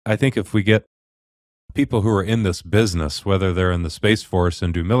I think if we get people who are in this business, whether they're in the Space Force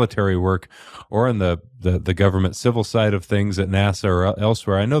and do military work or in the government civil side of things at NASA or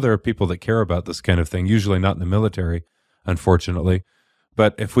elsewhere, I know there are people that care about this kind of thing, usually not in the military, unfortunately.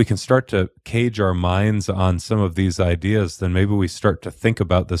 But if we can start to cage our minds on some of these ideas, then maybe we start to think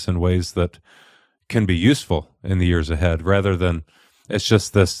about this in ways that can be useful in the years ahead, rather than it's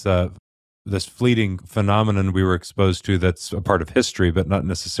just this fleeting phenomenon we were exposed to that's a part of history, but not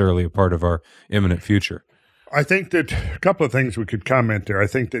necessarily a part of our imminent future. I think that a couple of things we could comment there. I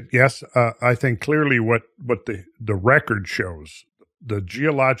think that, yes, I think clearly what the record shows, the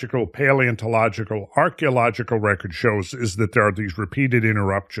geological, paleontological, archaeological record shows, is that there are these repeated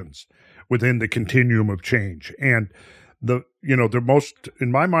interruptions within the continuum of change. And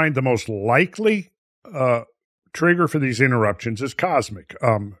in my mind, the most likely trigger for these interruptions is cosmic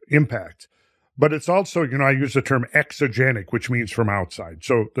impact. But it's also, I use the term exogenic, which means from outside.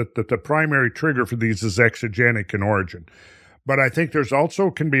 So the primary trigger for these is exogenic in origin. But I think there's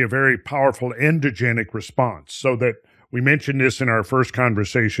also can be a very powerful endogenic response. So that we mentioned this in our first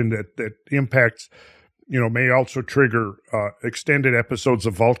conversation, that impacts, may also trigger extended episodes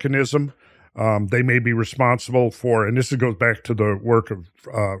of volcanism. They may be responsible for, and this goes back to the work of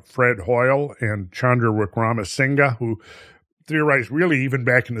Fred Hoyle and Chandra Wickramasinghe, who theorized really even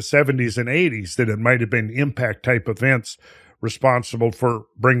back in the 70s and 80s that it might have been impact-type events responsible for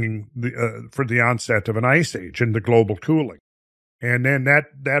bringing for the onset of an ice age and the global cooling. And then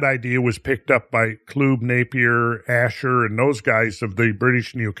that idea was picked up by Klube, Napier, Asher, and those guys of the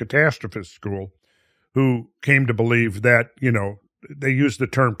British neocatastrophist school, who came to believe that, they used the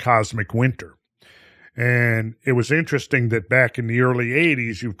term cosmic winter. And it was interesting that back in the early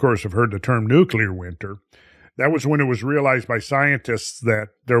 80s, you, of course, have heard the term nuclear winter. That was when it was realized by scientists that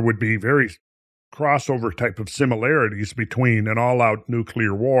there would be very crossover type of similarities between an all-out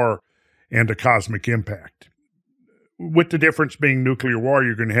nuclear war and a cosmic impact. With the difference being nuclear war,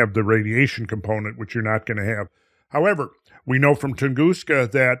 you're going to have the radiation component, which you're not going to have. However, we know from Tunguska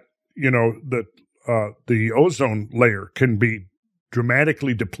that, the ozone layer can be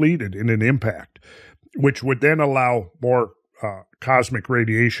dramatically depleted in an impact, which would then allow more cosmic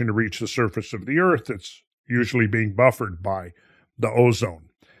radiation to reach the surface of the Earth. It's usually being buffered by the ozone.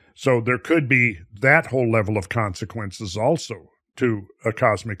 So there could be that whole level of consequences also to a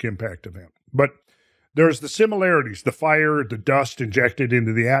cosmic impact event. But there's the similarities, the fire, the dust injected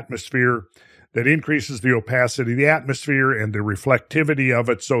into the atmosphere that increases the opacity of the atmosphere and the reflectivity of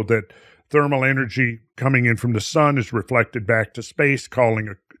it, so that thermal energy coming in from the sun is reflected back to space, causing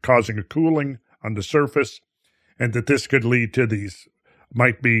a cooling on the surface, and that this could lead to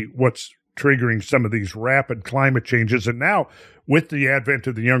might be what's triggering some of these rapid climate changes. And now, with the advent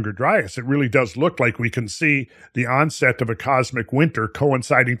of the Younger Dryas, it really does look like we can see the onset of a cosmic winter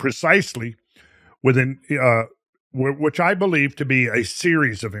coinciding precisely within, which I believe to be a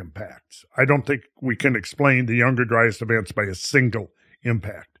series of impacts. I don't think we can explain the Younger Dryas events by a single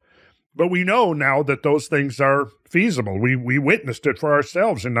impact. But we know now that those things are feasible. We witnessed it for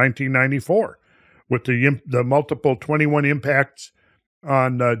ourselves in 1994 with the multiple 21 impacts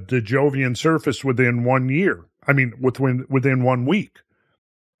on the Jovian surface within 1 year. I mean, within 1 week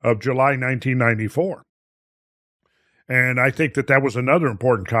of July 1994. And I think that was another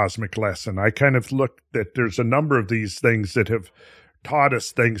important cosmic lesson. I kind of looked that there's a number of these things that have taught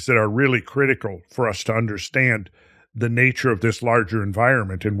us things that are really critical for us to understand the nature of this larger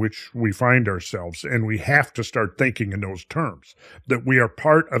environment in which we find ourselves. And we have to start thinking in those terms, that we are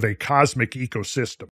part of a cosmic ecosystem.